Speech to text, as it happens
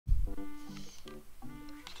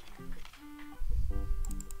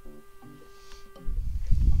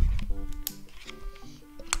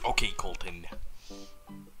Colton.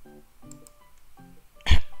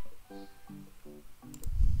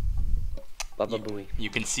 Baba Booey. You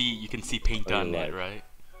can see paint on it, right?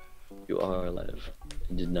 You are alive.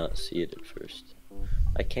 I did not see it at first.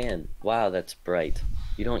 I can. Wow, that's bright.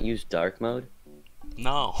 You don't use dark mode?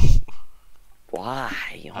 No. Why?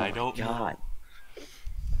 Oh I don't God. know.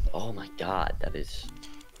 Oh my God, that is...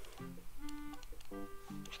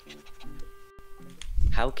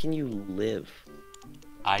 How can you live?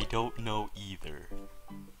 I don't know either.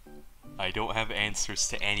 I don't have answers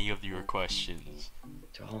to any of your questions.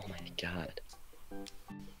 Oh my God.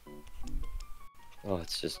 Oh,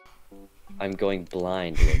 it's just... I'm going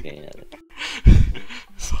blind looking at it.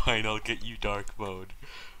 Fine, I'll get you dark mode.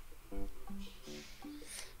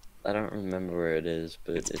 I don't remember where it is,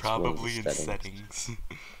 but it's probably one of the in settings.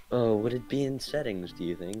 Oh, would it be in settings, do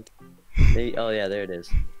you think? Oh yeah, there it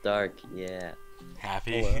is. Dark, yeah.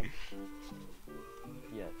 Happy? Hello.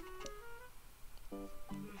 Yeah.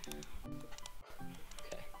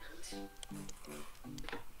 Okay.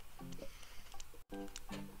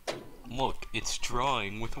 Look, it's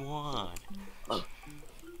drawing with Juan. Oh,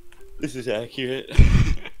 this is accurate.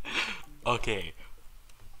 Okay.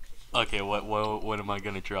 Okay, what am I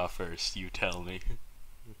gonna draw first? You tell me.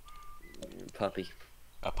 Puppy.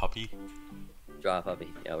 A puppy? Draw a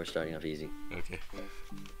puppy. Yeah, we're starting off easy. Okay.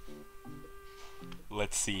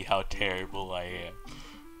 Let's see how terrible I am.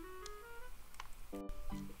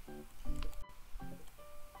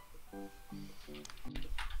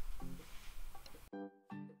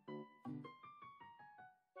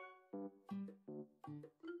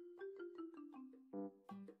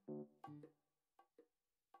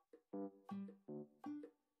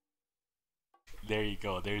 There you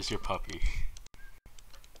go, there's your puppy.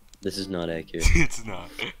 This is not accurate. It's not.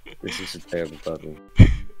 This is a terrible puppy.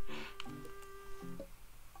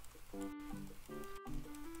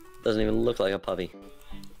 Doesn't even look like a puppy.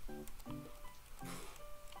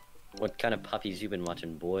 What kind of puppies you been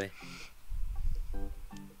watching, boy?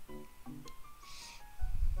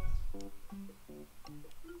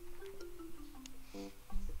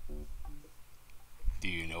 Do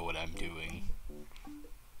you know what I'm doing?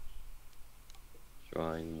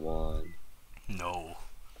 Drawing one. No.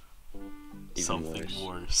 Even Something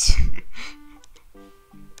worse.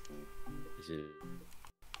 Is it?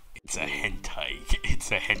 It's a hentai.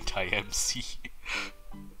 It's a hentai MC.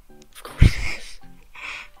 Of course it is.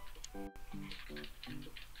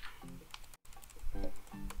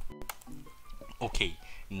 Okay,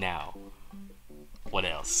 now. What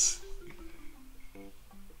else?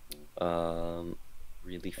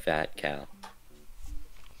 Really fat cow.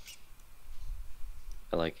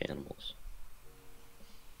 I like animals.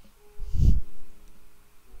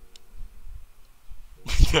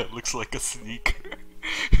 That looks like a sneaker.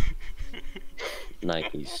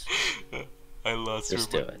 Nikes. I lost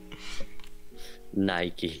Just your do it.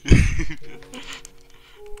 Nike.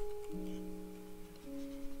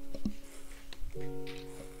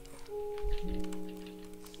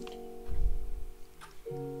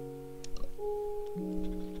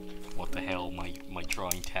 What the hell? My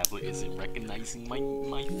drawing tablet isn't recognizing my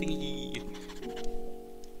thingy.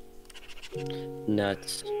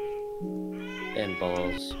 Nuts. And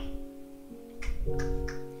balls.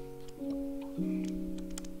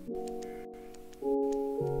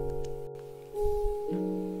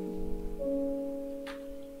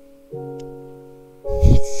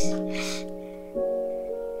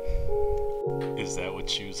 Is that what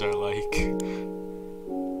shoes are like?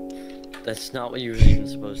 That's not what you were even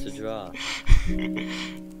supposed to draw.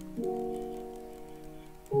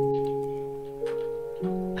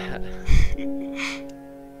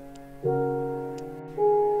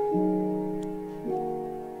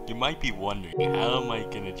 You might be wondering, how am I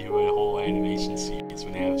gonna do a whole animation series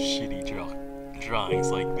when I have shitty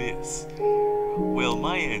drawings like this? Well,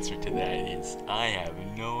 my answer to that is, I have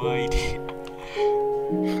no idea.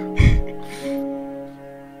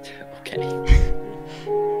 Okay.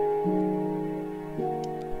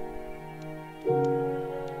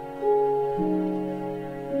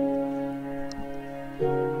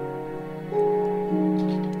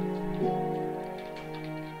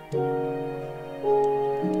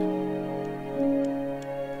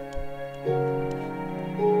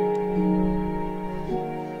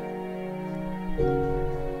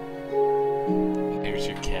 There's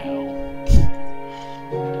your cow.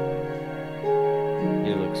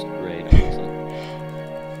 He looks great, honestly.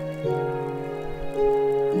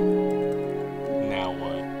 Now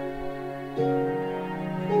what?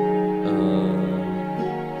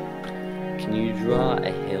 Can you draw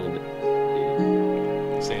a hillbilly?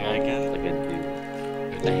 Say that again? Like a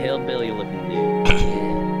dude. A hillbilly looking dude.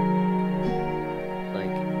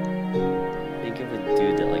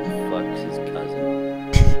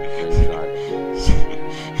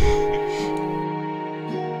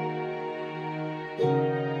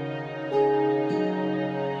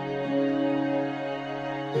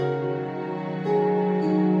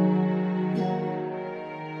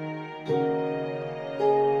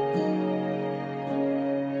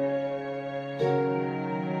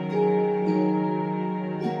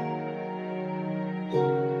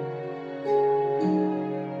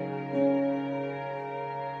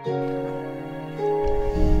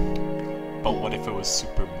 But what if it was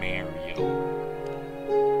Super Mario?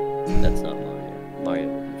 That's not Mario. Mario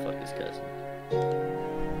wouldn't fuck his cousin.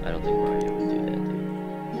 I don't think Mario would do that,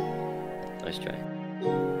 dude. Nice try.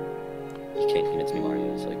 You can't convince me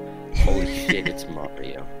Mario. It's like, holy shit, it's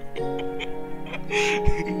Mario.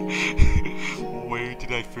 Where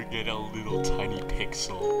did I forget a little tiny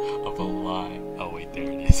pixel of a lie? Oh wait,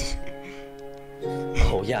 there it is.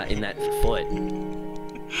 Oh yeah, in that foot.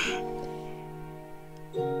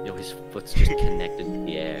 Yo, his foot's just connected to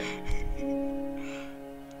the air.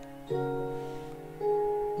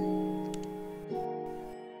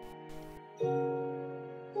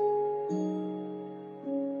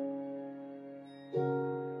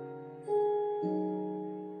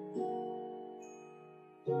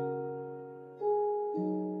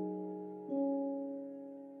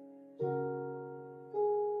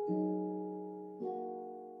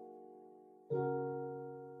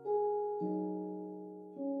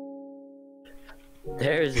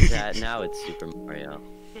 There's his hat, now it's Super Mario.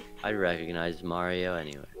 I'd recognize Mario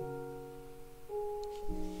anyway.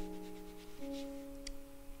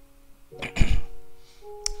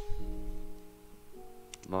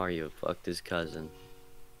 Mario fucked his cousin.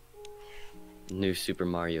 New Super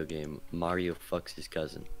Mario game. Mario fucks his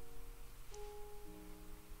cousin.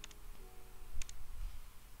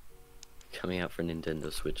 Coming out for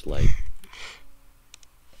Nintendo Switch Lite.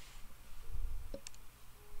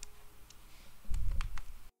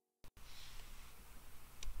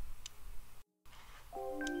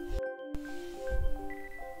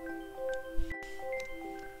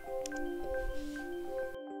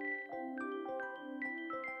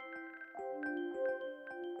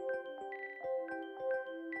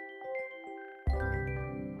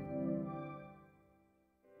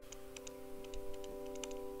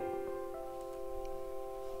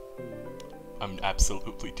 I'm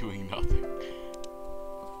absolutely doing nothing.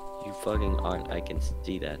 You fucking aren't, I can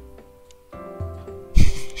see that.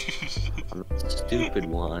 I'm a stupid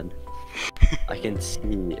one. I can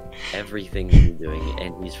see everything you're doing,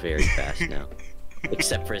 and he's very fast now.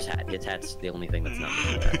 Except for his hat. His hat's the only thing that's not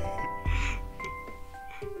moving back.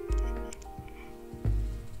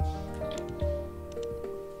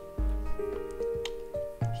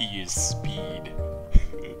 He is speed.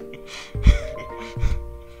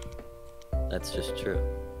 That's just true.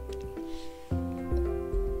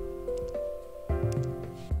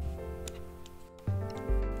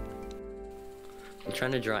 I'm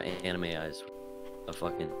trying to draw anime eyes with a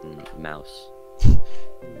fucking mouse.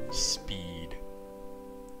 Speed.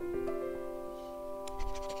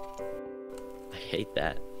 I hate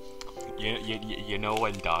that. You know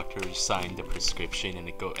when doctors sign the prescription and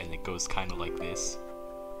it goes kind of like this?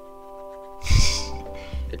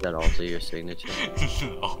 Is that also your signature?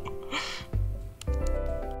 No.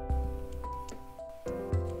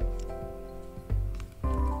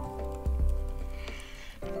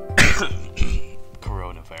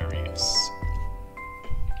 Coronavirus.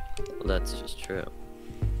 Well, that's just true.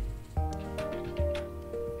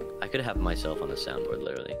 I could have myself on a soundboard,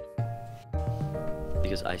 literally.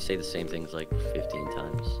 Because I say the same things like 15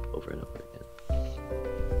 times over and over again.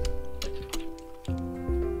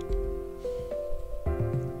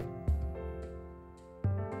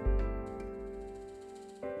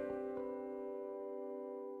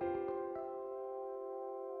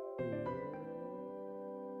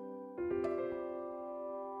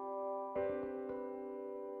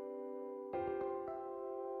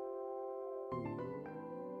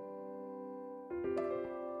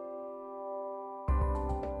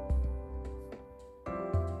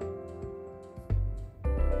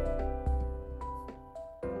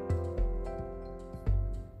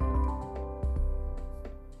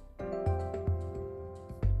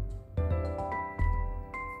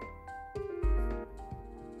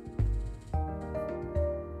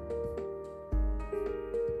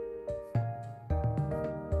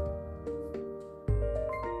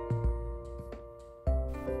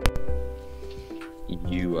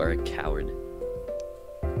 You are a coward.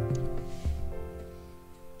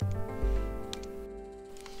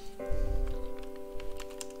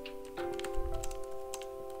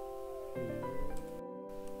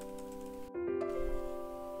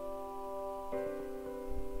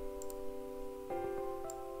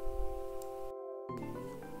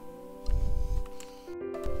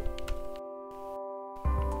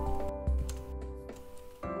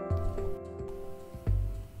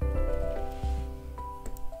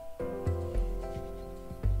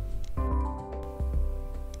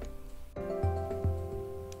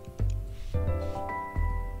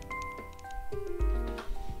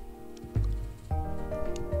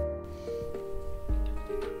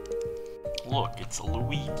 Look, it's a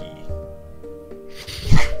Luigi.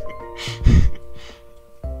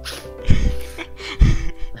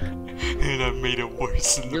 made it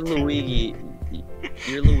worse in Your the Luigi,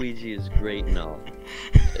 your Luigi is great and all,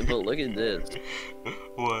 but look at this.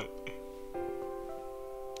 What?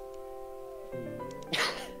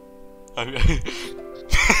 I'm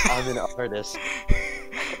an artist.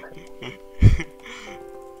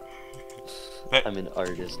 I'm an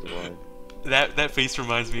artist, Juan. That face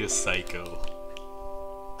reminds me of Psycho.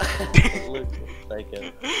 Look,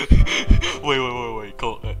 Psycho. Wait,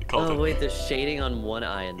 Colton. Oh wait, there's shading on one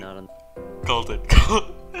eye and not on. Colton,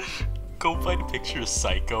 go find a picture of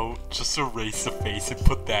Psycho, just erase the face and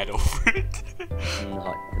put that over it. I'm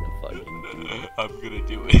not gonna fucking do it. I'm gonna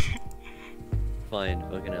do it. Fine,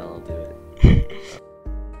 fucking hell, I'll do it.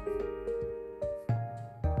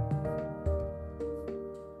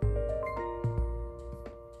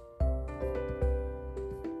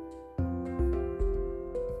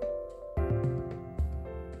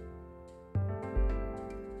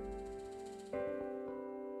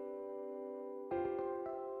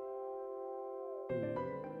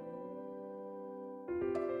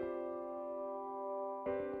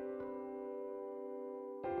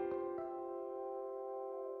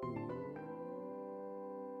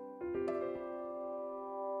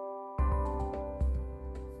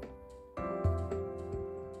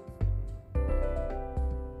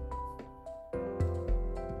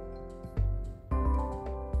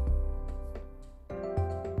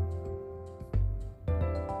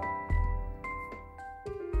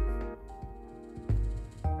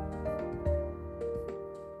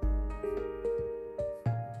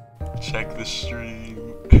 Check the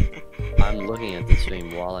stream. I'm looking at the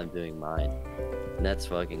stream while I'm doing mine. And that's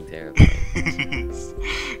fucking terrifying.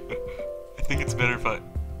 I think it's better if I...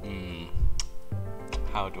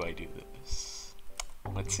 How do I do this?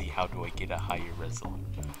 Let's see, how do I get a higher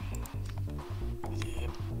resolution?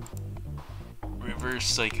 Reverse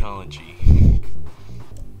psychology.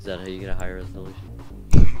 Is that how you get a higher resolution?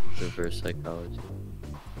 Reverse psychology.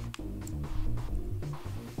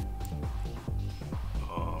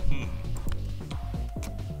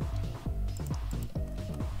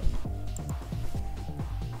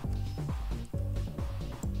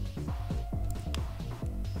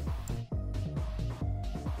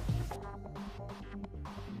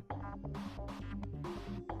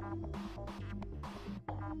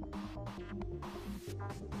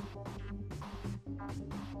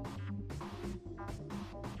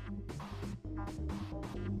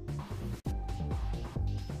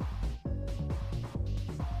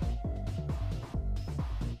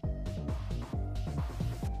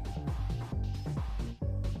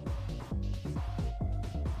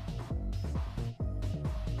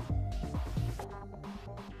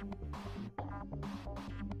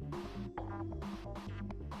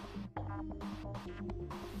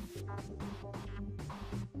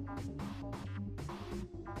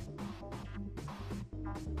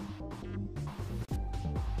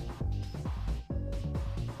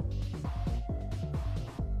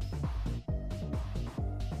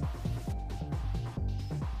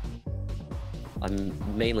 I'm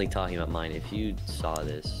mainly talking about mine. If you saw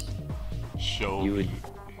this, you would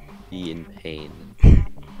be in pain.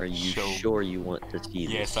 Are you sure you want to see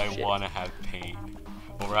this? Yes, I want to have pain.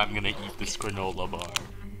 Or I'm gonna eat this granola bar.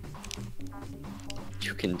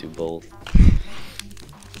 You can do both.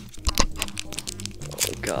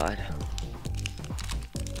 Oh god.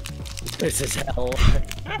 This is hell.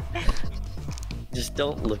 Just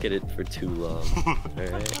don't look at it for too long.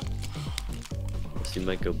 Alright? Else you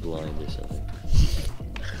might go blind or something.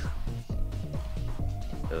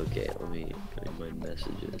 Okay, let me go to my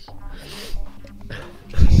messages.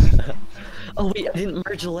 Oh wait, I didn't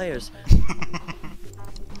merge the layers.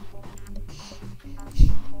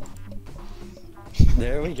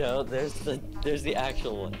 There we go. There's the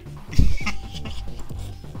actual one.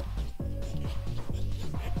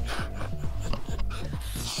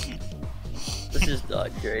 This is not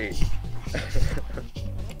great.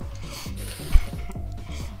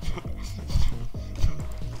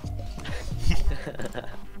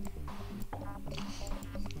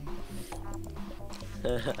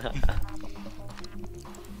 Oh,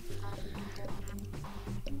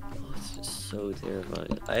 it's just so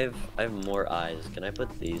terrifying. I have more eyes. Can I put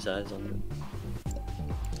these eyes on them?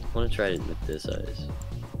 I want to try it with this eyes.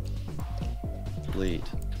 Delete.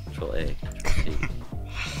 Control A. Control C.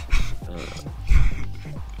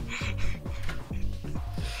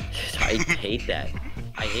 I hate that.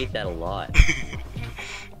 I hate that a lot.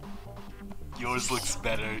 Yours looks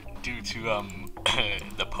better due to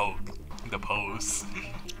the pose.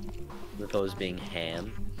 The pose being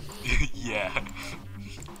ham. Yeah.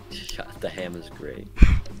 The ham is great.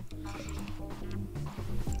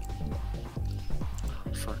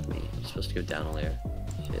 Oh, fuck me. You're supposed to go down a layer.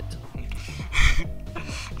 Shit.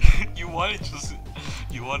 You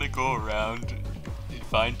want to go around and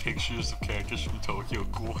find pictures of characters from Tokyo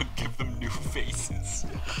Ghoul and give them new faces.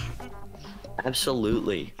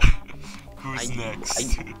 Absolutely. Who's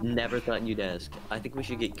next? I never thought you'd ask. I think we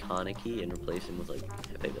should get Kaneki and replace him with like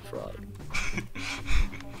Pepe the Frog.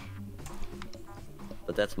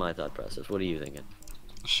 But that's my thought process. What are you thinking?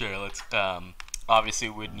 Sure, let's obviously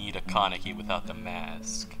we'd need a Kaneki without the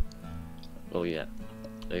mask. Oh yeah.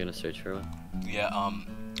 Are you gonna search for one? Yeah,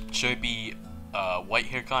 should it be white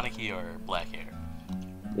hair Kaneki or black hair?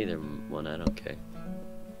 Either one, I don't care.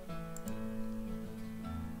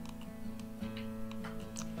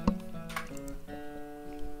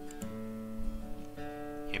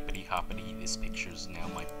 Hippity hoppity, this picture's now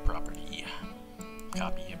my property.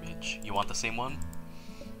 Copy image. You want the same one?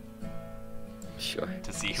 Sure.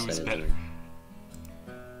 To see Send who's it to better. me.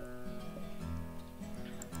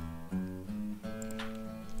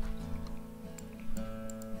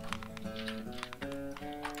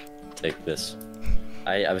 Take this.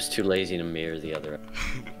 I was too lazy to mirror the other.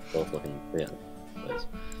 Both looking, yeah.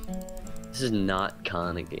 This is not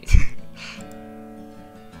Kaneki.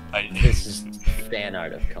 This is fan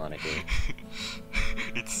art of Kaneki.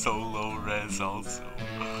 It's so low res also.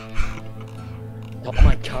 Oh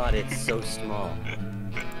my god, it's so small.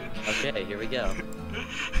 Okay, here we go.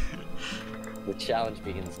 The challenge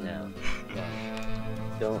begins now.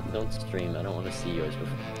 Don't stream. I don't want to see yours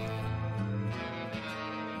before.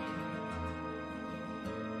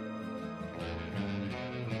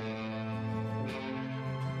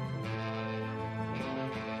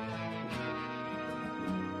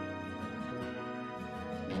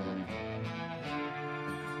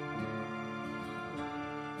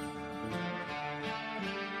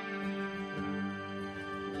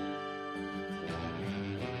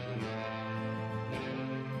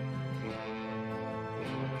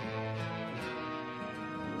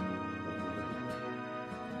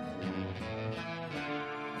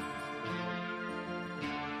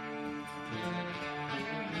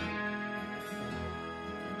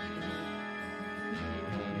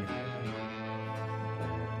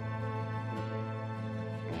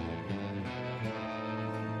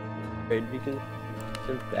 Because it's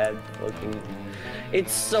a bad looking.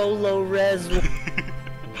 It's so low res.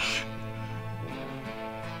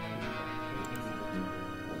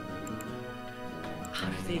 How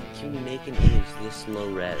do they can you make an image this low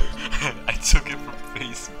res? I took it from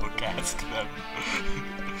Facebook. Ask them.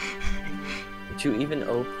 Did you even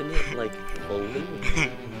open it like fully?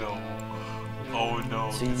 No. Oh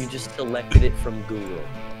no. So you just selected it from Google.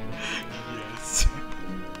 Yes.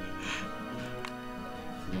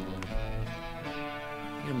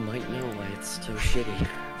 You might know why it's so shitty.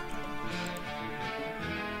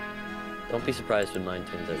 Don't be surprised when mine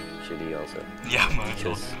turns out shitty also. Yeah, mine Because...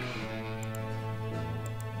 also.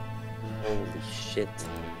 Holy shit.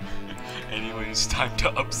 Anyways, time to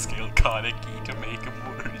upscale Kaneki to make him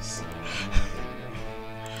worse.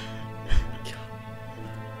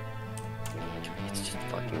 It's just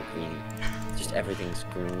fucking green. Just everything's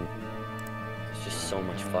green. There's just so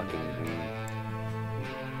much fucking green.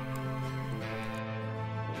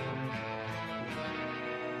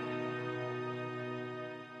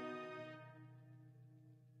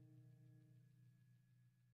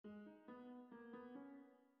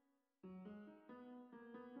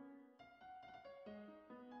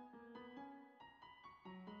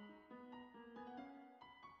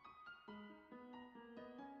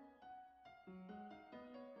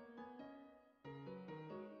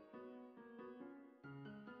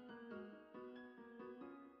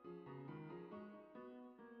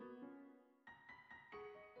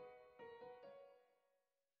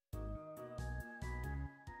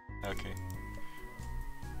 Okay.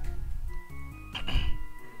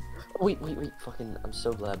 Wait, fucking, I'm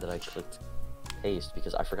so glad that I clicked paste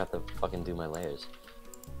because I forgot to fucking do my layers.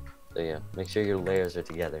 So yeah, make sure your layers are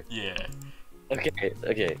together. Yeah.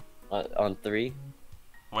 Okay, on 3?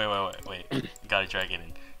 Wait. Gotta try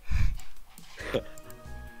again.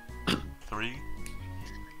 3,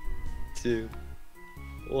 2,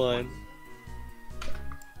 1.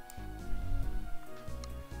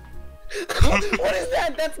 What is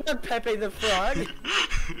that? That's not Pepe the Frog.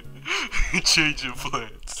 Change of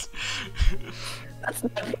plans. That's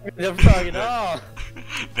not Pepe the Frog at all.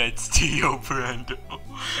 That's Tio Brando.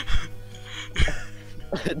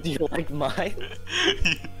 Do you like mine?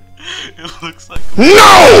 It looks like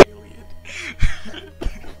No!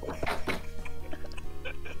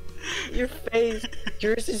 Your face.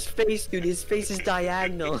 Yours is face, dude. His face is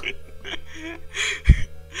diagonal. You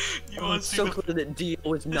Oh, want it's to see so the... clear that Dio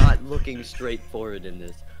was not looking straight forward in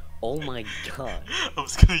this. Oh my god. I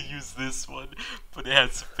was gonna use this one, but it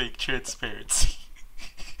has fake transparency.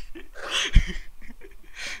 You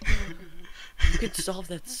could solve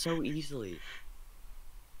that so easily.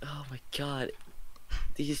 Oh my god.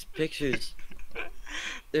 These pictures,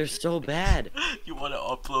 they're so bad. You wanna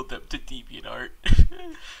upload them to DeviantArt?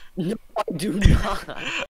 No, I do not.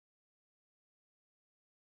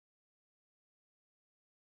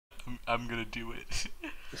 I'm gonna do it.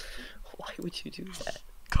 Why would you do that?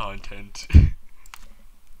 Content.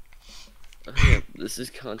 Okay, this is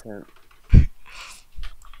content.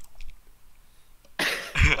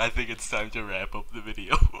 I think it's time to wrap up the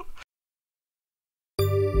video.